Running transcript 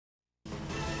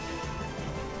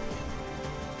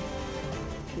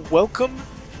Welcome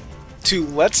to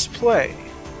Let's Play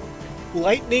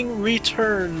Lightning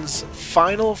Returns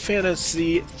Final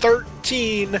Fantasy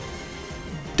XIII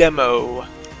Demo.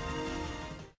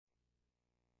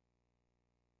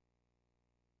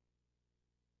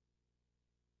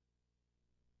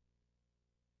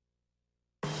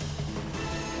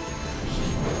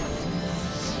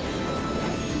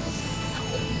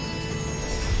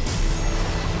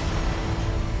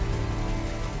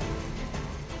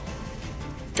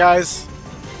 Guys,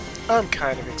 I'm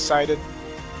kind of excited.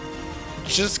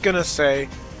 Just gonna say,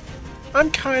 I'm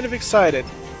kind of excited.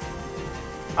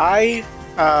 I'm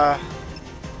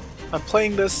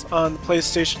playing this on the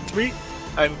PlayStation 3.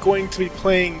 I'm going to be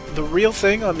playing the real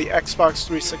thing on the Xbox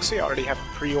 360. I already have it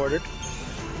pre-ordered.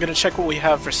 I'm gonna check what we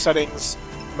have for settings.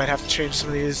 Might have to change some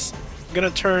of these. I'm gonna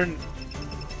turn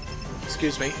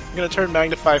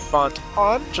magnify font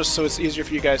on, just so it's easier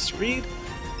for you guys to read.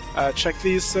 Check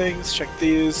these things, check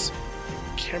these.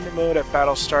 Camera mode at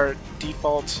battle start,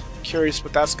 default. Curious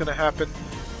what that's gonna happen.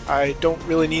 I don't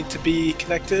really need to be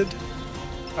connected.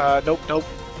 Nope.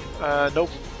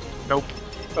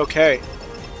 Okay.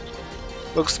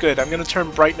 Looks good. I'm gonna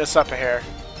turn brightness up a hair,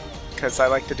 because I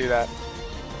like to do that.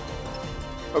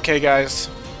 Okay guys,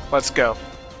 let's go.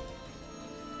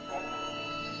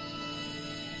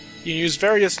 You can use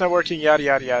various networking, yada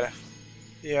yada yada.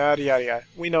 Yada yada yada.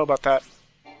 We know about that.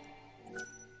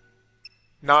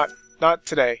 Not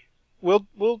today. We'll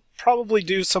probably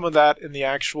do some of that in the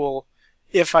actual,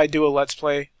 if I do a Let's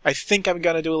Play. I think I'm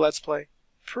gonna do a Let's Play.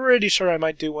 Pretty sure I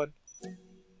might do one.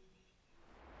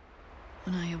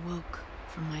 When I awoke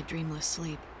from my dreamless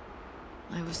sleep,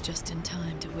 I was just in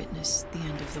time to witness the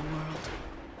end of the world.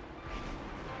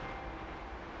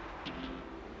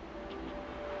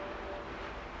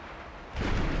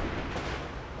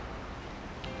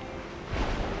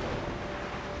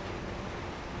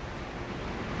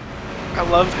 I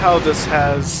love how this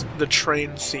has the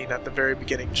train scene at the very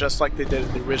beginning, just like they did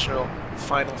in the original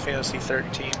Final Fantasy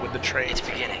XIII with the train. It's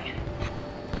beginning.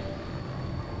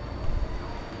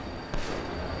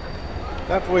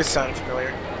 That voice sounded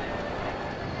familiar.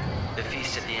 The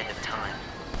feast at the end of time.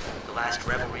 The last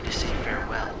revelry to say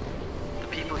farewell. The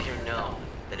people here know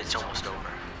that it's almost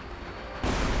over.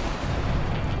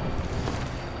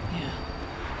 Yeah.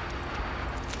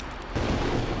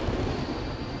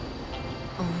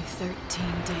 Only 13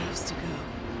 days to go.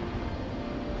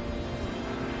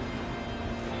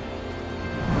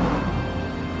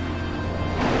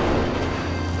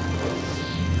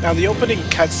 Now the opening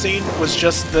cutscene was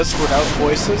just this without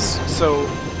voices, so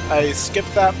I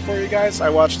skipped that for you guys. I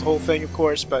watched the whole thing, of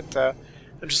course, but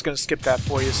I'm just going to skip that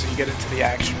for you so you get into the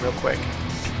action real quick.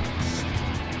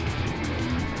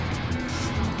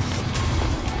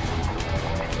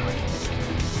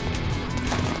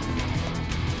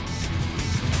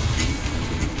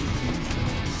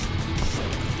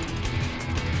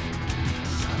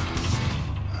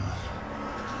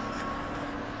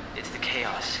 It's the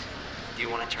chaos. Do you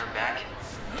want to turn back?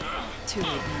 Too late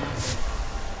now.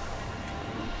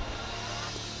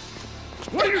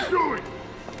 What are you doing?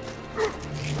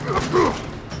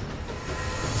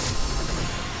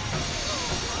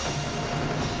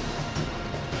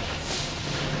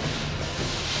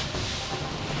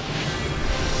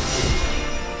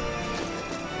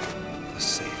 The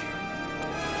Savior.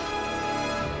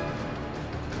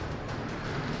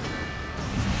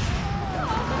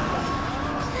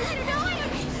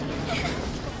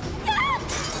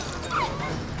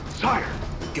 Sire!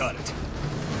 Got it.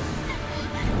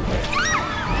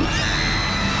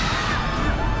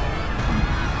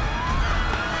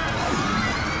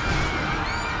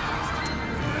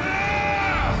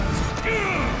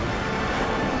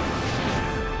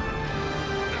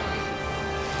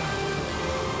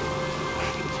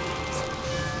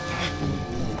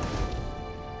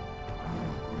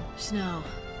 Snow,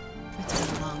 it's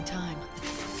been a long time.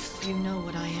 You know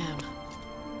what I am,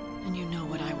 and you know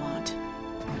what I want.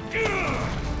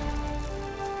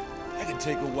 I can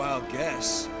take a wild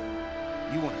guess.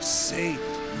 You want to save me.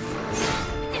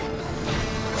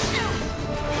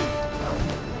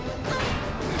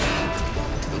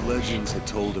 The legends had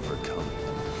told of her coming.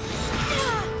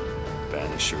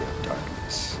 Banisher of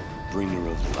darkness, bringer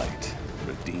of light,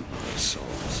 redeemer of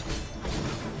souls.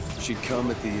 She'd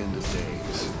come at the end of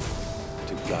days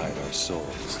to guide our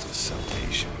souls to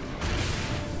salvation.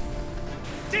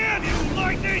 Damn you,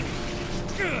 lightning!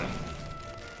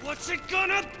 What's it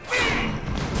gonna be?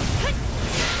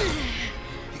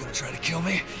 You gonna try to kill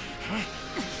me?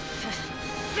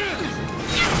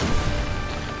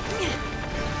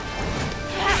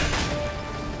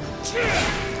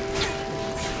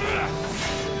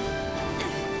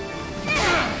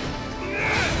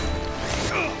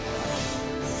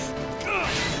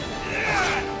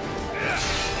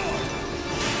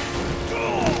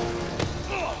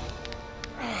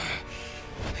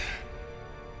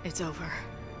 It's over.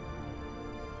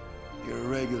 You're a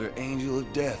regular angel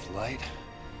of death, Light.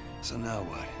 So now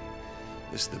what?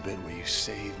 This the bit where you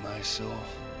save my soul?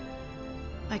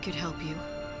 I could help you,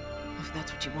 if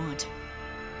that's what you want.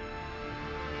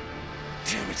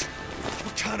 Damn it!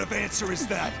 What kind of answer is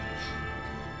that?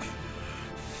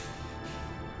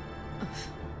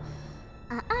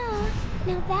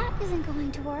 Now that isn't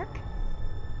going to work.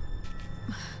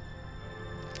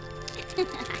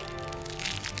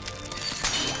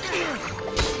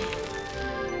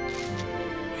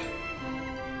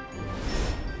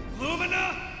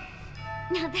 Lumina!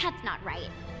 Now that's not right.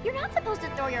 You're not supposed to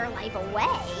throw your life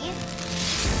away.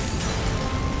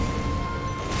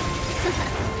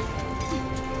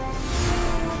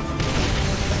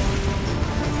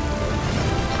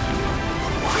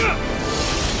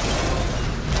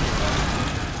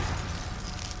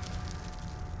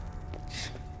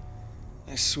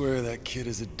 I swear that kid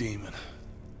is a demon.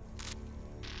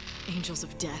 Angels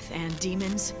of death and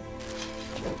demons?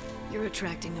 You're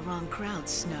attracting the wrong crowd,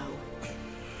 Snow.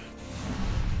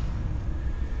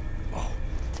 Oh.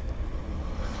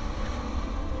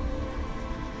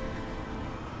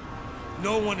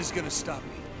 No one is gonna stop me.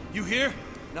 You hear?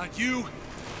 Not you.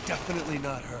 Definitely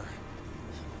not her.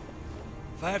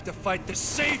 If I have to fight the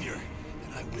Savior,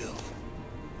 then I will.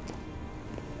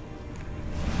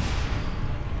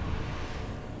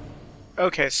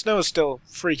 Okay, Snow is still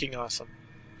freaking awesome.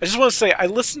 I just want to say, I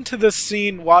listened to this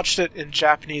scene, watched it in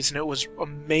Japanese, and it was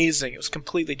amazing. It was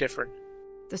completely different.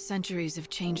 The centuries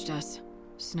have changed us,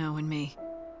 Snow and me.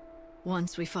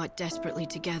 Once we fought desperately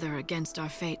together against our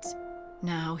fates.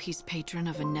 Now he's patron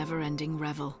of a never-ending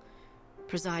revel,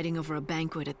 presiding over a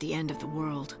banquet at the end of the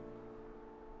world.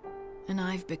 And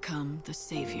I've become the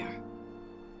savior.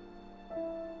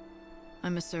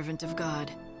 I'm a servant of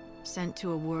God, sent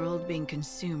to a world being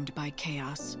consumed by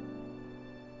chaos.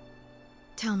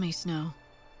 Tell me, Snow.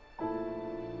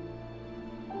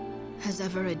 Has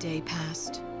ever a day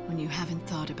passed when you haven't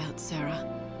thought about Sarah?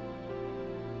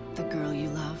 The girl you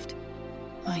loved,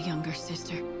 my younger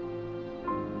sister.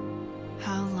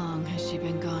 How long has she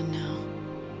been gone now?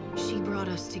 She brought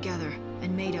us together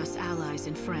and made us allies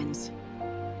and friends.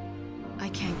 I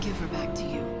can't give her back to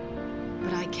you,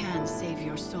 but I can save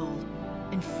your soul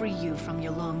and free you from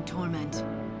your long torment.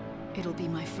 It'll be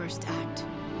my first act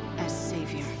as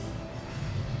savior.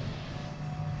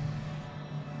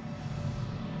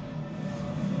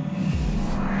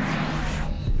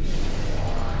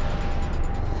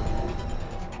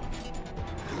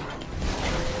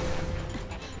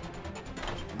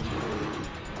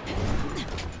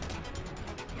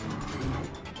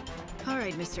 All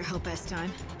right, Mr. Help-Ass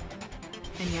Time.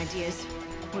 Any ideas?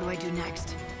 What do I do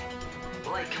next?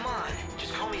 Like, come on.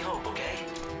 Just call me Hope, okay?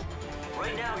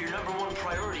 Right now, your #1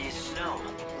 priority is Snow.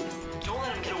 Don't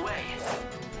let him get away.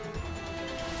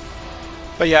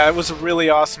 But yeah, it was a really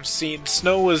awesome scene.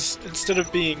 Snow was, instead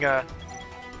of being,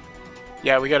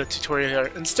 yeah, we got a tutorial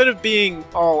here. Instead of being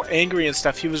all angry and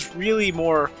stuff, he was really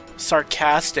more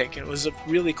sarcastic. It was a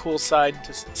really cool side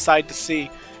to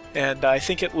see. And I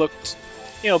think it looked,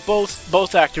 you know,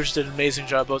 both actors did an amazing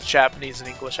job, both Japanese and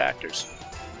English actors.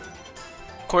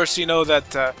 Of course, you know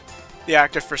that the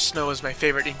actor for Snow is my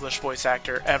favorite English voice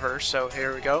actor ever, so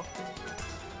here we go.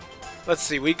 Let's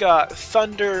see, we got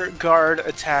Thunder, Guard,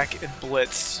 Attack, and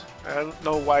Blitz. I don't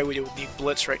know why we would need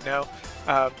Blitz right now.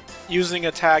 Using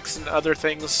attacks and other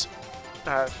things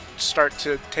start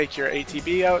to take your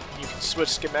ATB out. You can switch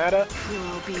schemata.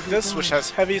 Like this, which has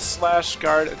Heavy Slash,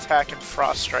 Guard, Attack, and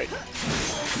Frost Strike.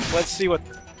 Let's see what...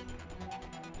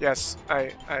 Yes,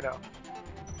 I know.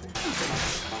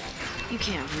 You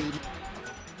can't read.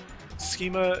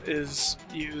 Schema is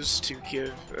used to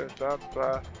give...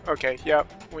 Okay, yep,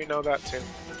 we know that too.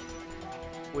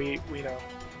 We know.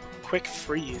 Quick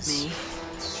Freeze. Me?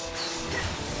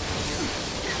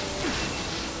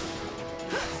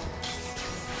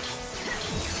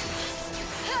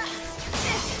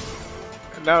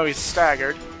 And now he's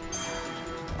staggered.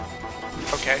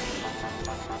 Okay.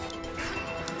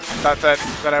 Thought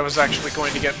that I was actually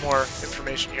going to get more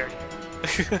information here.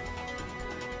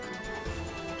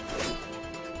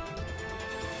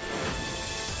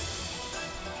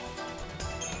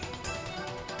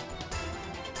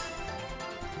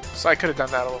 So I could have done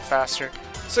that a little faster.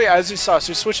 So yeah, as you saw, so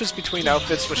he switches between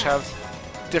outfits which have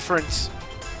different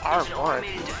arm. It's an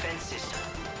automated defense system.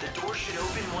 The door should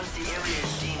open once the area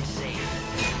is deemed safe.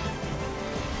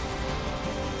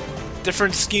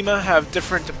 Different schema have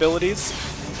different abilities,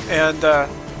 and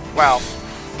wow,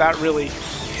 that really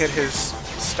hit his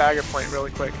stagger point really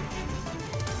quick.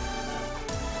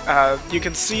 You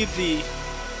can see the...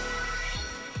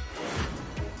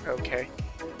 Okay.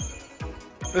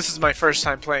 This is my first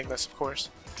time playing this, of course.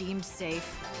 Deemed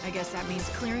safe. I guess that means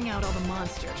clearing out all the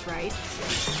monsters, right?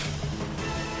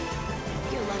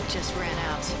 Your luck just ran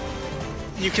out.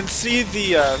 You can see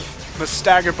the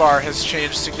stagger bar has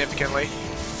changed significantly.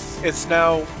 It's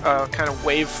now kind of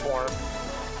waveform.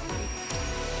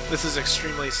 This is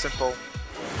extremely simple.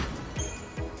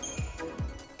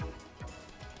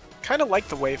 Kind of like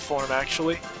the waveform,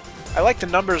 actually. I like the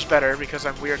numbers better because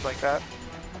I'm weird like that.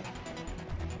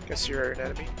 Guess you're an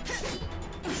enemy.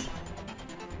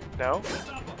 No?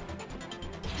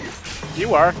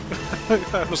 You are. I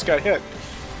almost got hit.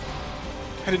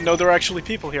 I didn't know there were actually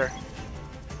people here.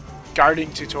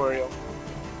 Guarding tutorial.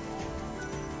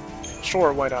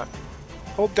 Sure, why not?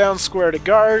 Hold down square to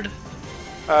guard.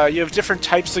 You have different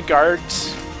types of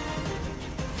guards.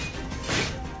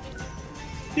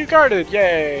 You guarded!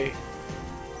 Yay!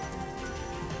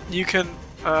 You can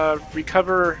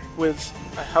recover with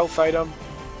a health item.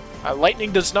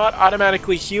 Lightning does not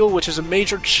automatically heal, which is a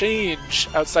major change.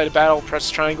 Outside of battle, press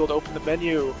triangle to open the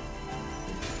menu.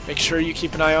 Make sure you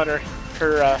keep an eye on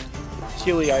her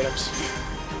Healy items.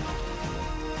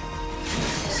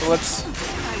 So let's...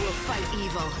 I will fight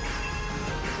evil.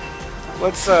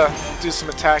 Let's do some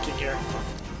attacking here.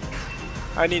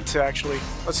 I need to actually...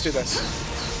 Let's do this.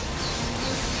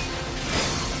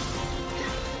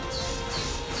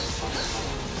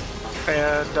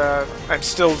 And I'm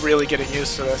still really getting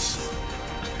used to this.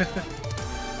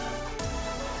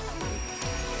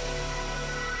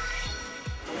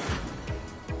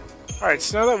 Alright,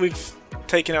 so now that we've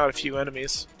taken out a few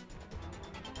enemies,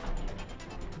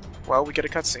 well, we get a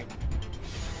cutscene.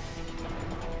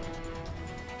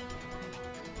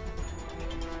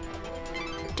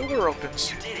 The door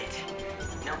opens. You did it.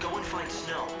 Now go and find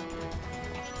Snow.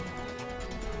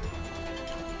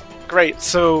 Great,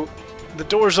 so the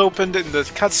doors opened and the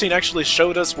cutscene actually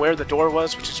showed us where the door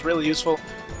was, which is really useful.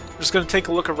 I'm just going to take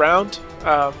a look around.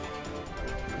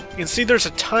 You can see there's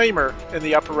a timer in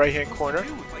the upper right hand corner.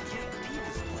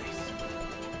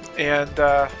 And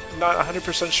not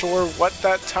 100% sure what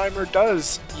that timer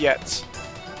does yet.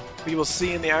 We will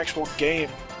see in the actual game.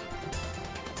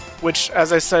 Which,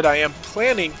 as I said, I am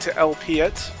planning to LP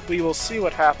it. We will see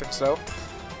what happens, though.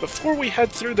 Before we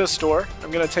head through this door,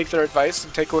 I'm going to take their advice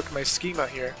and take a look at my schema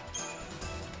here.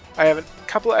 I have a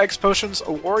couple of X potions,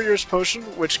 a Warrior's Potion,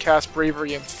 which casts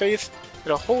Bravery and Faith,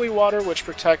 and a Holy Water, which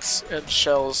protects and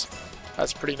shells.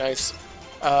 That's pretty nice.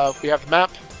 We have the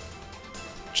map.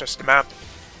 Just a map.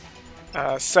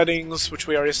 Settings, which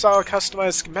we already saw.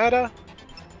 Customize schemata.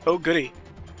 Oh, goody.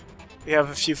 We have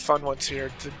a few fun ones here.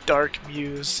 The Dark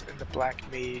Muse and the Black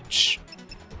Mage.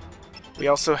 We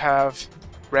also have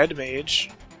Red Mage.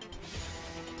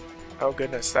 Oh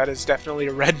goodness, that is definitely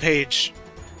a Red Mage.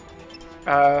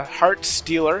 Heart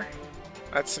Stealer.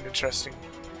 That's an interesting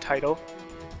title.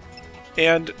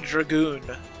 And Dragoon.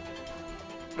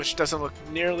 Which doesn't look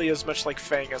nearly as much like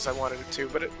Fang as I wanted it to,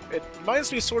 but it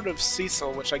reminds me sort of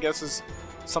Cecil, which I guess is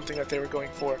something that they were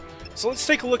going for. So let's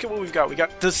take a look at what we've got. We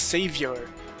got the Savior.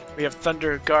 We have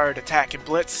Thunder, Guard, Attack, and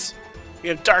Blitz. We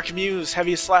have Dark Muse,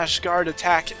 Heavy Slash, Guard,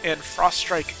 Attack, and Frost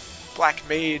Strike. Black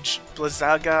Mage,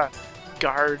 Blizzaga,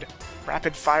 Guard,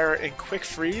 Rapid Fire, and Quick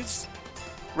Freeze.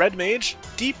 Red Mage,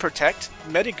 Deep Protect,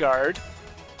 Mediguard,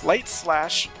 Light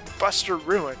Slash, Buster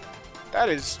Ruin. That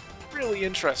is really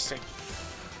interesting.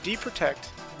 Deep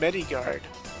Protect, Mediguard.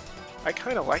 I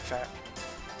kind of like that.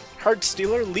 Heart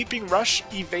Stealer, Leaping Rush,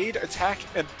 Evade, Attack,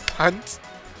 and Punt.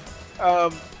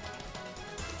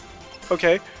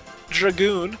 Okay.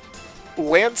 Dragoon,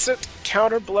 Lancet,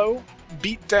 Counterblow,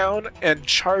 Beatdown, and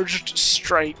Charged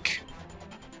Strike.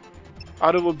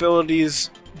 Auto abilities: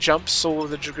 Jump, Soul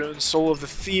of the Dragoon, Soul of the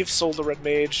Thief, Soul of the Red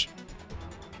Mage.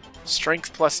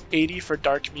 Strength plus 80 for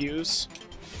Dark Muse.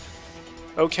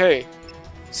 Okay,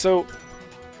 so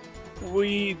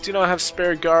we do not have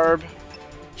spare garb,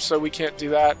 so we can't do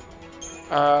that.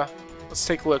 Let's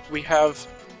take a look. We have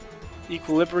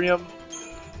Equilibrium.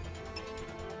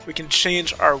 We can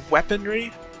change our weaponry,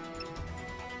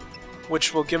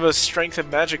 which will give us strength and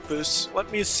magic boosts.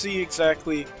 Let me see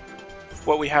exactly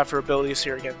what we have for abilities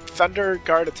here again. Thunder,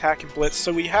 Guard, Attack, and Blitz.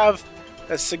 So we have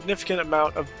a significant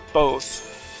amount of both.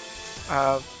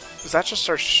 Is that just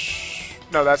our...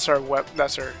 No, that's our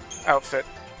that's our outfit.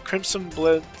 Crimson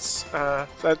Blitz,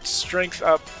 that's strength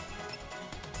up.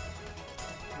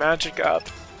 Magic up.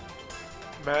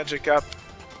 Magic up.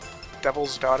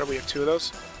 Devil's Daughter, we have two of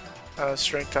those.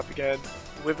 Strength up again.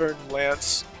 Wyvern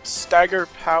Lance. Stagger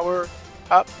Power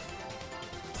up.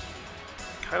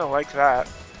 Kind of like that,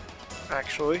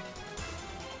 actually.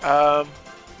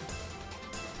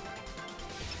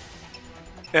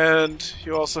 And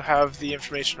you also have the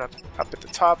information up at the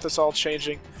top that's all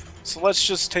changing. So let's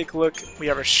just take a look. We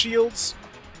have our shields,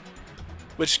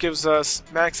 which gives us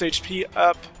max HP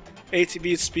up,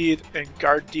 ATB speed, and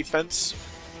guard defense.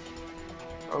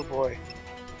 Oh boy.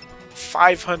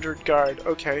 500 guard.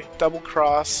 Okay, double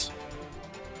cross.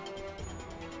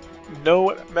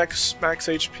 No max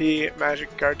HP,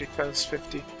 magic guard defense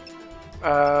 50.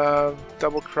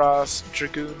 Double cross,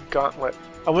 dragoon gauntlet.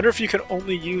 I wonder if you can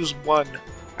only use one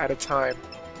at a time.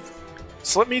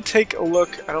 So let me take a look.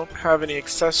 I don't have any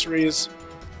accessories.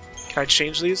 Can I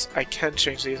change these? I can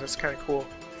change these. That's kind of cool.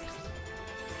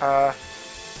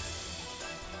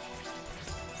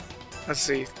 Let's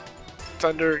see.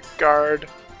 Thunder, guard,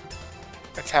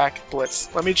 attack,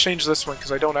 blitz. Let me change this one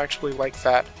because I don't actually like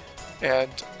that. And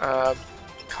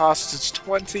cost is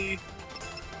 20.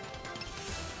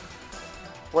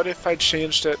 What if I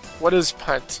changed it? What is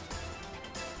punt?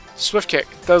 Swift kick.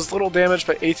 Does little damage,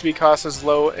 but ATB cost is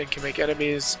low and can make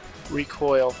enemies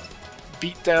recoil.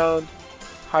 Beat down,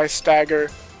 high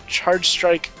stagger, charge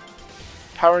strike.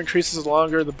 Power increases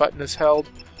longer the button is held.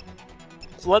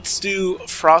 Let's do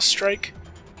frost strike.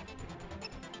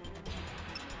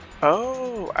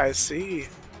 Oh, I see.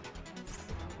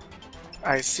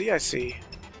 I see.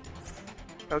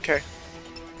 Okay.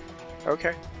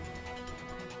 Okay.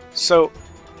 So,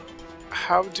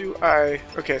 how do I...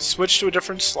 Okay, switch to a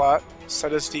different slot.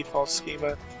 Set as default schema.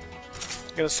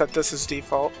 I'm going to set this as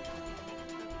default.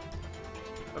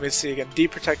 Let me see again.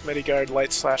 Deprotect, Mediguard,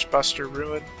 Light Slash, Buster,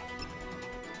 Ruin.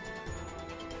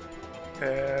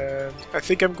 And I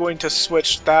think I'm going to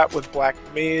switch that with Black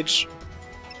Mage.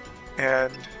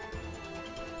 And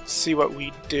see what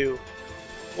we do.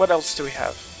 What else do we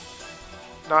have?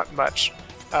 Not much.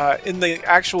 In the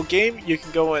actual game, you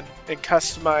can go in and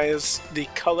customize the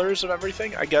colors of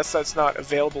everything. I guess that's not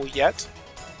available yet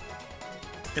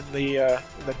in the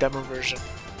demo version.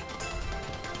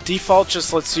 Default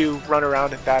just lets you run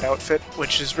around in that outfit,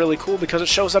 which is really cool because it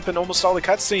shows up in almost all the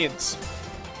cutscenes.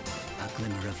 A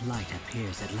glimmer of light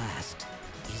appears at last.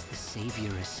 Is the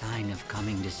savior a sign of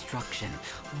coming destruction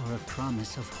or a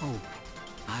promise of hope?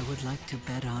 I would like to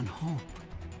bet on hope.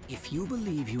 If you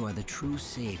believe you are the true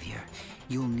savior,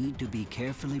 you'll need to be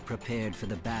carefully prepared for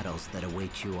the battles that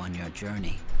await you on your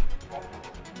journey.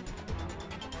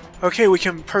 Okay, we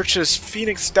can purchase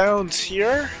Phoenix Downs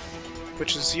here,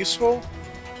 which is useful.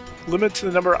 Limit to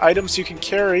the number of items you can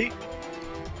carry,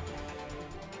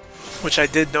 which I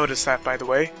did notice that, by the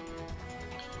way.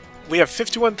 We have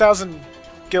 51,000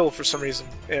 gil for some reason,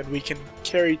 and we can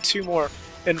carry 2 more.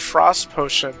 And Frost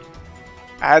Potion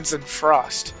adds in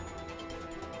Frost.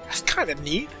 That's kind of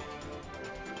neat.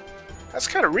 That's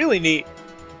kind of really neat.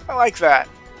 I like that.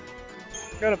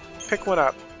 I'm gonna pick one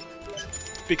up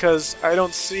because I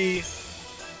don't see...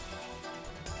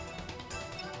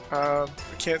 I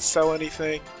can't sell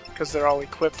anything because they're all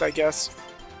equipped, I guess.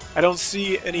 I don't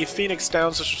see any Phoenix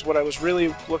Downs, which is what I was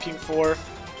really looking for.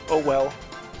 Oh well.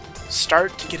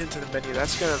 Start to get into the menu.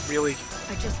 That's gonna really...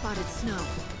 I just spotted Snow.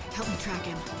 Help me track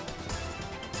him.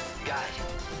 Guide,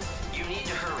 you need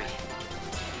to hurry.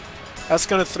 That's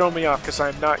gonna throw me off because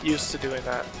I'm not used to doing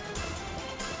that.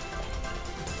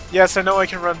 Yes, I know I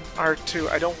can run R2.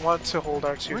 I don't want to hold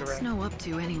R2 to What's run. Snow up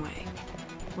to anyway?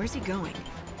 Where's he going?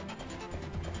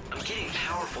 I'm getting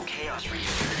powerful chaos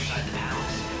reagents inside the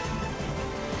palace.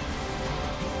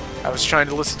 I was trying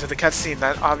to listen to the cutscene.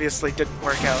 That obviously didn't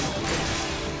work out.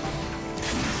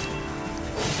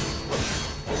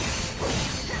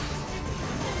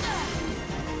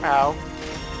 Ow.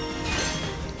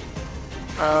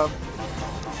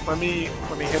 Let me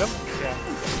hit him? Yeah.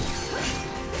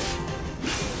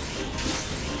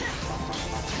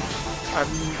 I'm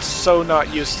so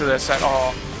not used to this at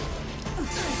all.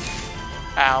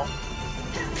 Ow.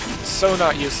 So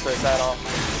not used to this at all.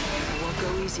 I won't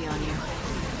go easy on you.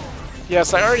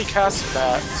 Yes, I already cast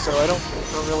that, so I don't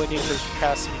really need to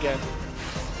cast it again.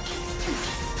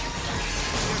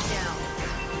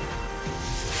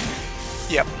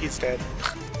 You're down. Yep, he's dead.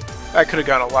 That could have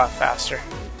gone a lot faster.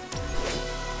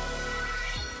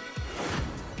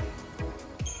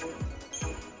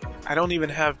 I don't even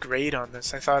have grade on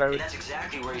this. I thought I would... That's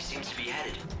exactly where he seems to be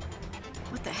headed.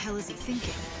 What the hell is he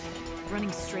thinking?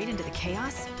 Running straight into the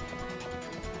chaos?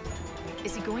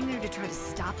 Is he going there to try to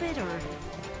stop it, or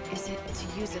is it to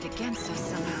use it against us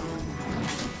somehow?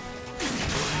 You'll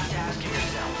have to ask him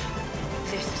yourself.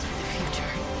 This is for the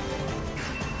future.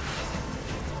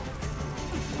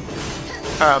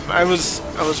 I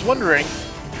was wondering...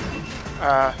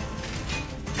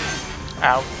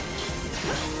 Ow.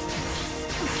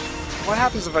 What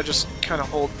happens if I just kind of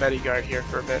hold Mediguard here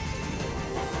for a bit?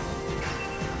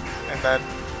 And then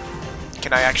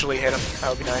Can I actually hit him? That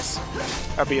would be nice.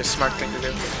 That would be a smart thing to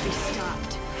do. Be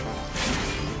stopped.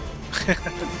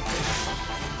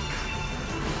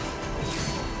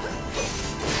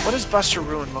 What does Buster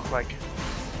Ruin look like?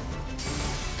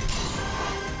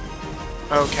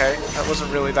 Okay, that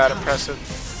wasn't really that impressive.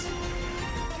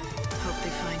 Hope they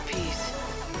find peace.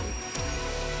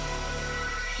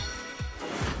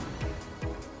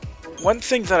 One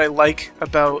thing that I like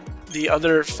about the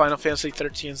other Final Fantasy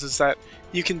XIIIs is that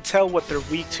you can tell what they're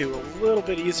weak to a little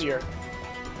bit easier.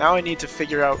 Now I need to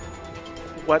figure out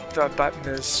what the button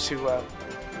is to,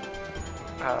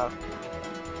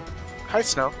 Hi,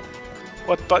 Snow.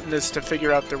 What button is to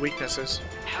figure out their weaknesses?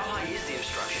 How high is the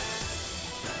obstruction?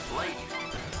 Light.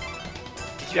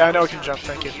 Yeah, I know I can jump,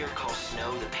 thank you. Here call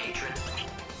Snow the patron?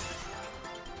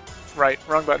 Right,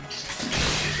 wrong button.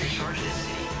 Who's in charge of this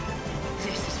city?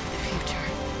 This is for the future.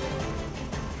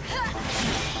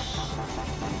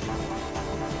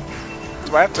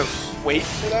 Do I have to wait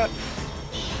for that?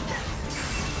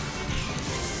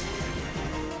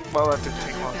 Well, that didn't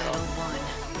take long at Battle all. won.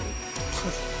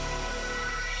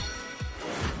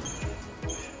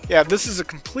 Yeah, this is a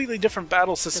completely different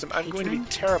battle system. I'm going to be patron?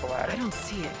 terrible at I it. don't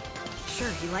see it. Sure,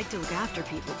 he liked to look after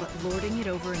people, but lording it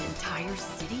over an entire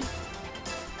city?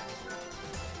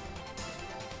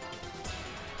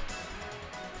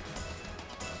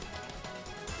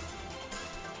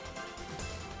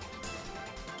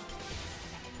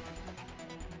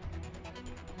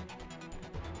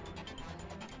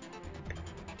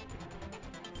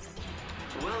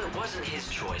 Well, it wasn't his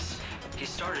choice. He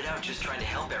started out just trying to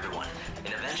help everyone,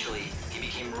 and eventually he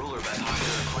became ruler by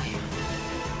popular acclaim.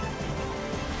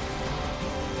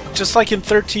 Just like in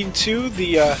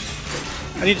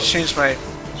 13.2, I need to change my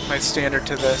standard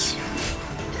to this.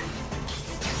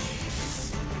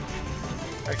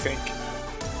 I think.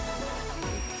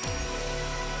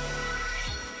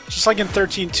 Just like in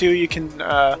 13.2, you can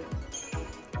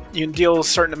deal a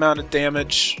certain amount of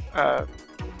damage at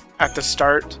the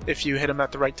start if you hit him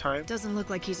at the right time. Doesn't look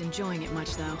like he's enjoying it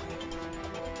much, though.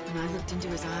 When I looked into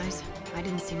his eyes, I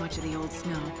didn't see much of the old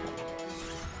Snow.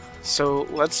 So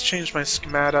let's change my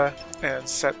schemata and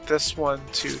set this one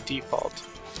to default.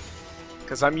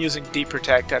 Because I'm using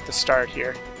D-Protect at the start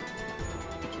here.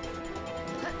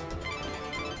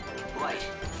 Light,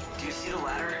 do you see the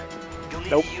ladder? You'll need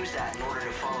Nope. to use that in order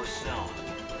to follow Snow.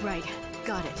 Right,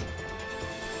 got it.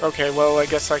 Okay, well I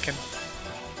guess I can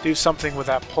do something with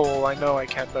that pole. I know I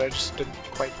can, but I just didn't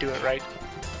quite do it right.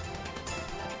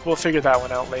 We'll figure that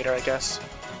one out later, I guess.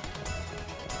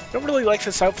 Don't really like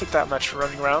this outfit that much for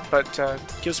running around, but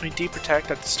gives me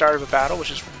D-Protect at the start of a battle,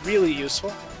 which is really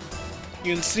useful.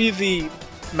 You can see the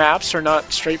maps are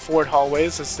not straightforward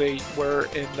hallways as they were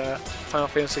in Final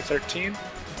Fantasy XIII,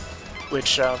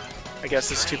 which I guess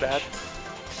is too bad.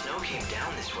 Snow came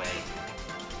down this way,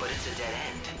 but it's a dead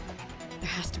end. There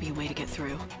has to be a way to get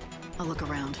through. I'll look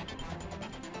around.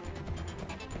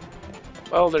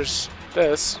 Well, there's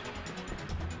this.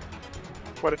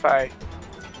 What if I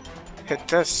hit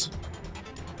this?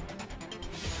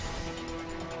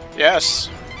 Yes!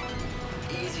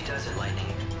 Easy does it, Lightning.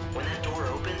 When that door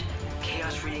opened,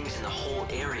 chaos readings in the whole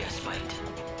area spiked.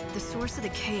 The source of the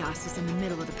chaos is in the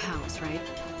middle of the palace, right?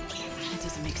 That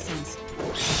doesn't make sense.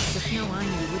 The Snow I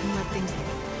knew wouldn't let things...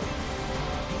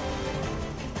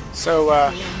 So,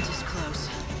 The end is close.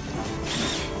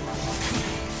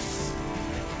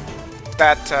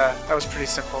 that was pretty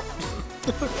simple.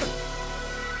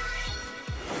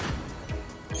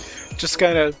 Just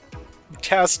kind of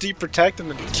cast D-Protect and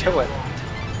then kill it. Wait,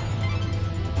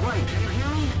 can you hear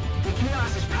me? The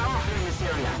chaos is powerful in this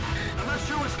area. I'm not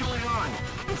sure what's going on.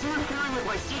 It's interfering with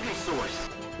my secret source.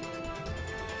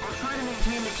 I'll try to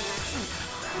maintain the connection,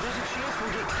 but there's a chance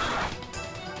we'll get caught.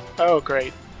 Oh,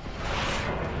 great.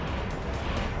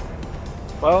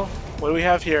 Well, what do we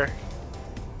have here?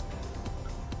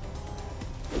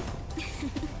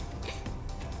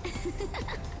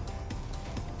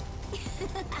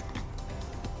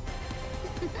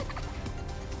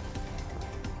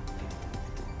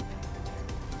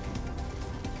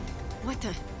 What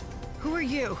the? Who are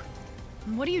you?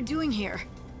 And what are you doing here?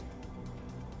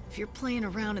 If you're playing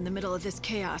around in the middle of this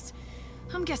chaos,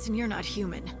 I'm guessing you're not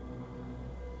human.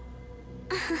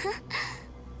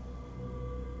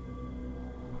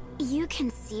 You can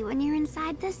see when you're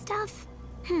inside this stuff?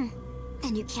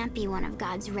 Then you can't be one of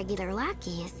God's regular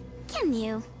lackeys, can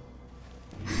you?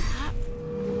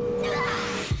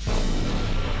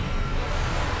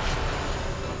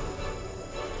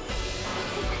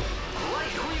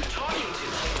 Light, who are you talking to?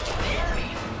 The enemy!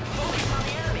 Focus on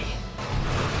the enemy!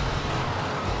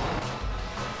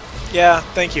 Yeah,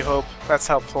 thank you, Hope. That's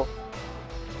helpful.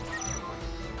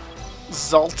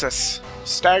 Xaltus.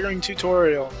 Staggering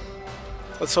tutorial.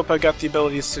 Let's hope I got the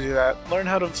abilities to do that. Learn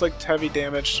how to inflict heavy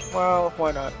damage. Well,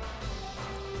 why not?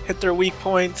 Hit their weak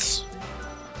points.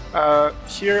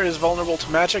 Here is vulnerable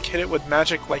to magic. Hit it with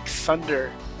magic like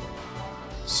thunder.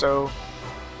 So,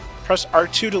 press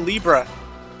R2 to Libra.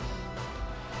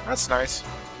 That's nice.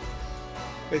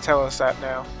 They tell us that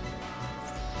now.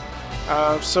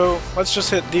 So let's just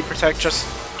hit Deep Protect just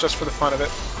for the fun of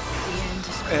it.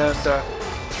 And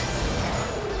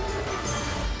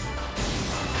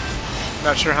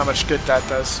not sure how much good that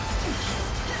does.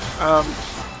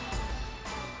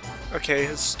 Okay,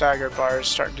 his stagger bar is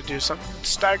starting to do something.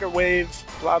 Stagger wave,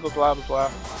 blah blah blah blah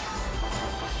blah.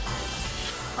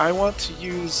 I want to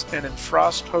use an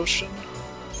Enfrost potion.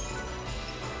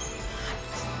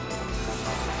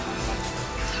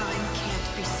 Time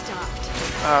can't be stopped.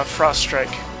 Frost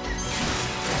Strike.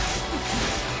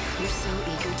 You're so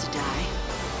eager to die.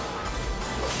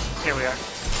 Here we are.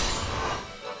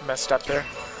 Messed up there.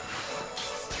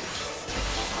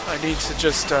 I need to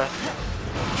just,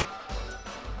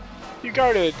 You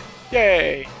guarded!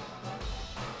 Yay!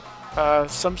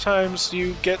 Sometimes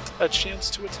you get a chance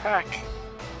to attack.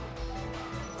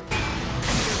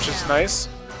 Which is nice.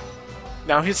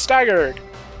 Now he's staggered!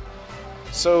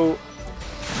 So...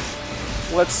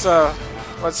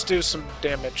 Let's do some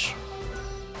damage.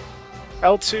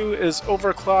 L2 is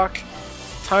overclock.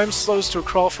 Time slows to a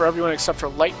crawl for everyone except for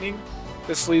lightning.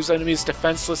 This leaves enemies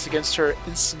defenseless against her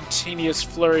instantaneous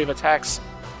flurry of attacks.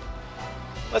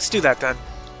 Let's do that then.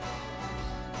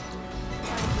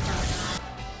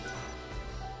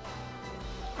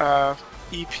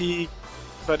 EP,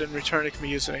 but in return it can be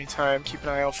used at any time. Keep an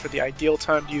eye out for the ideal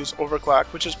time to use overclock,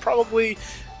 which is probably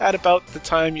at about the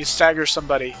time you stagger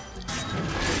somebody.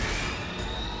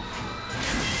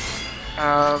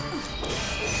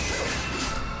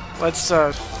 Let's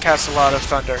cast a lot of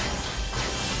thunder.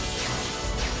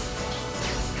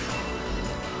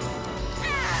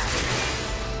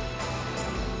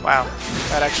 Wow,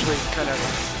 that actually kind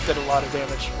of did a lot of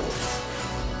damage.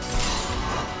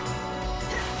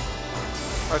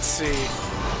 Let's see.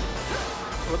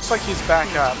 Looks like he's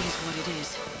back up.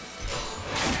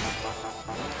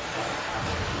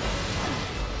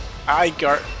 I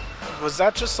guard. Was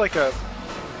that just like a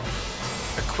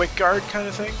quick guard kind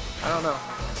of thing? I don't know.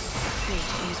 Fate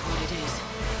is what it is.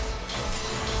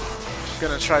 I'm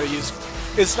gonna try to use.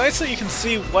 It's nice that you can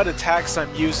see what attacks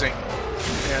I'm using,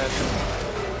 and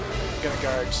I'm gonna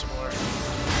guard some more.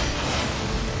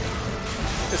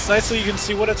 It's nice that you can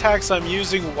see what attacks I'm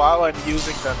using while I'm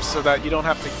using them, so that you don't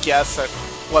have to guess at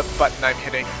what button I'm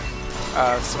hitting.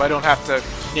 So I don't have to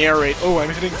narrate, oh, I'm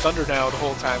hitting thunder now the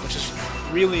whole time, which is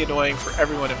really annoying for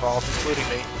everyone involved, including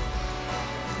me.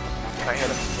 Can I hit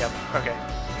him? Yep, okay.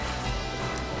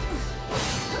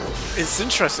 It's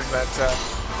interesting that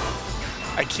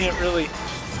I can't really...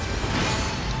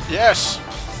 Yes!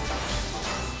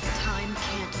 Time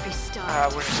can't be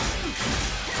stopped. Where's it?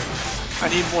 I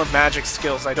need more magic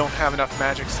skills. I don't have enough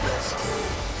magic skills.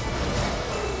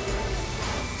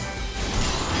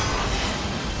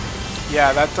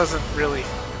 Yeah, that doesn't really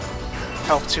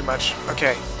help too much.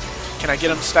 Okay. Can I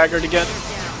get him staggered again?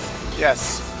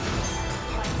 Yes.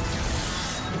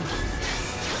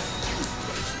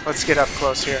 Let's get up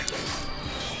close here.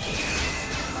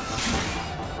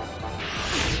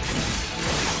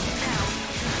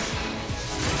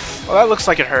 Well, that looks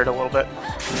like it hurt a little bit.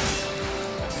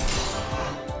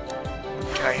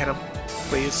 Can I hit him,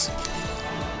 please?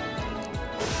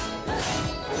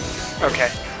 Okay.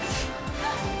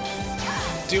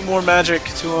 Do more magic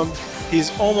to him. He's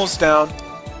almost down.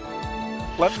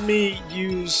 Let me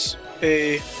use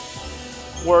a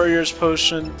warrior's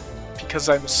potion because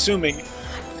I'm assuming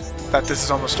that this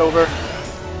is almost over.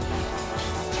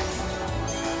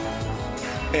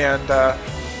 And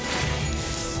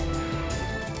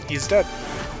he's dead.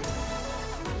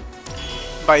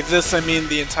 By this I mean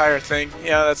the entire thing.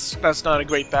 Yeah, that's not a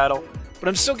great battle, but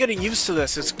I'm still getting used to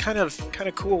this. It's kind of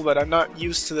cool, but I'm not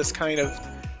used to this kind of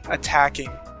attacking.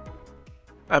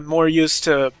 I'm more used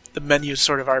to the menu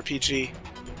sort of RPG.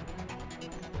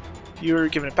 You're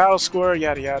given a battle score,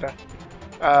 yada yada.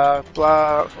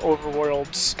 Blah,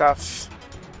 overworld stuff.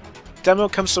 Demo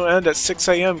comes to an end at 6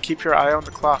 AM. Keep your eye on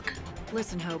the clock.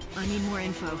 Listen, Hope, I need more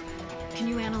info. Can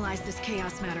you analyze this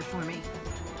chaos matter for me?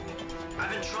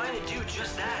 I've been trying to do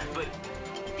just that, but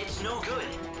it's no good.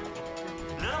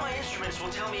 None of my instruments will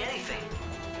tell me anything.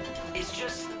 It's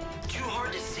just too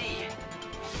hard to see.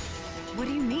 What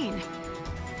do you mean?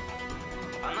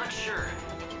 I'm not sure.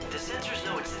 The sensors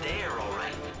know it's there,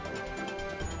 alright.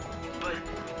 But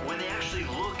when they actually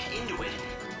look into it,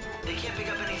 they can't pick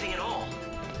up anything at all.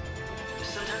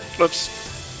 sometimes... Whoops.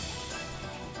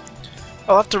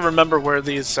 I'll have to remember where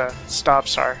these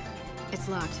stops are It's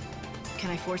locked. Can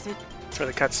I force it? for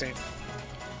the cutscene.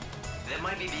 That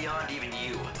might be beyond even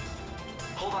you.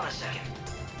 Hold on a second.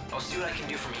 I'll see what I can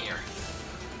do from here.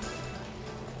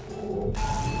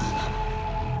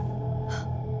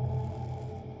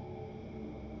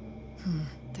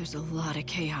 There's a lot of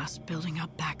chaos building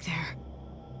up back there.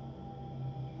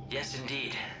 Yes,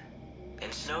 indeed.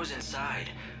 And Snow's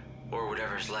inside, or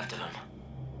whatever's left of him.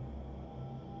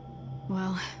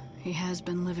 Well, he has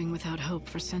been living without hope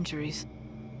for centuries.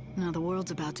 Now the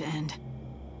world's about to end.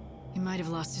 He might have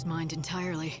lost his mind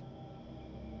entirely.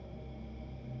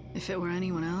 If it were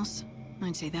anyone else,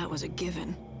 I'd say that was a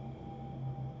given.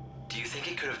 Do you think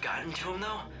it could have gotten to him,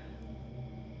 though?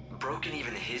 Broken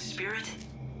even his spirit?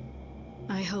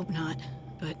 I hope not,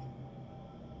 but...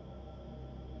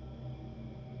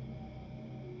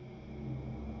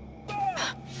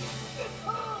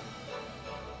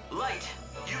 Light,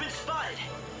 you've been spotted.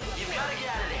 You've got to get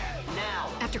out of there,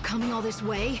 now. After coming all this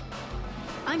way?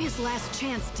 I'm his last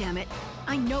chance, damn it.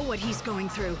 I know what he's going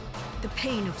through. The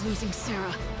pain of losing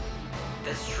Sarah.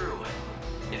 That's true.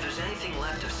 If there's anything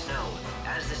left of Snow,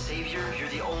 as the Savior, you're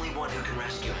the only one who can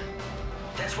rescue him.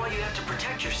 That's why you have to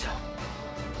protect yourself.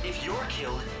 If you're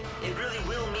killed, it really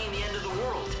will mean the end of the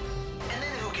world. And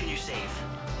then who can you save?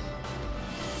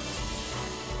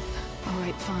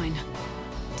 Alright, fine.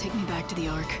 Take me back to the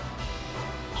Ark.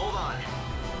 Hold on.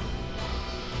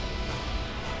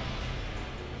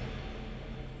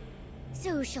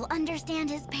 So she'll understand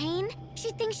his pain?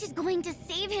 She thinks she's going to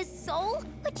save his soul?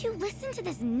 Would you listen to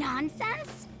this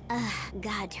nonsense?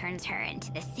 God turns her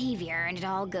into the savior and it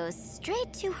all goes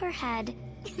straight to her head.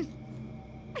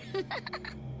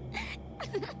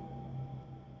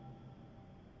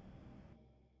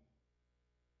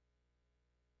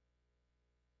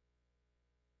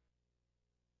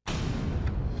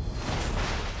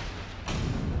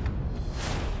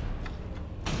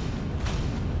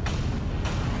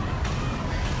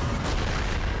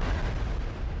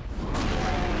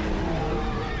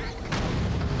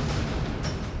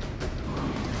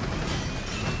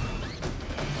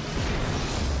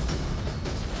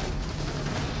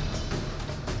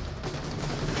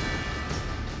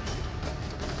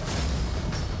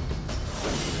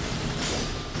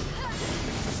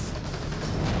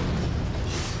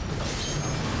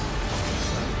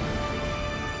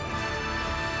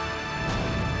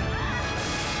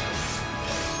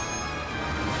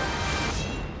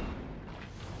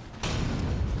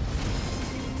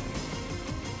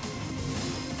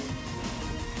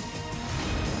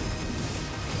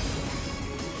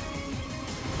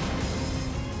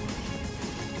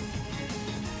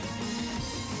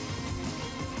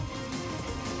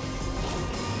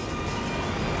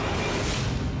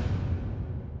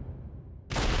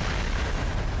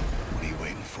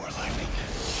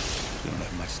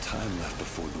 Time left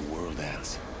before the world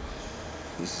ends.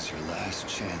 This is your last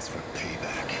chance for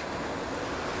payback.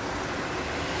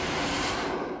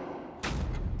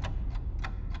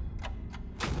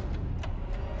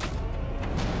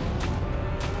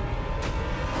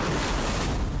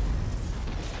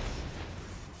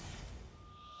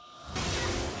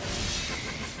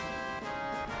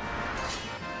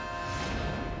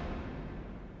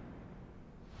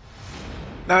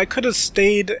 Now I could have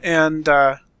stayed and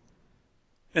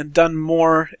done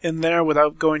more in there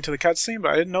without going to the cutscene,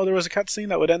 but I didn't know there was a cutscene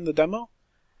that would end the demo.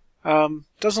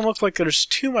 Doesn't look like there's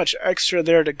too much extra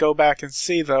there to go back and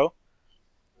see, though.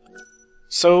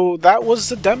 So that was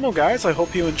the demo, guys. I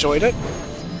hope you enjoyed it.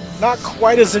 Not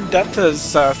quite as in-depth as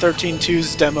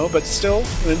 13.2's demo, but still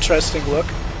an interesting look.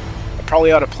 I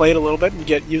probably ought to play it a little bit and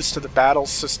get used to the battle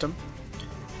system.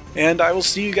 And I will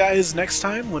see you guys next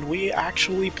time when we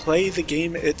actually play the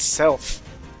game itself.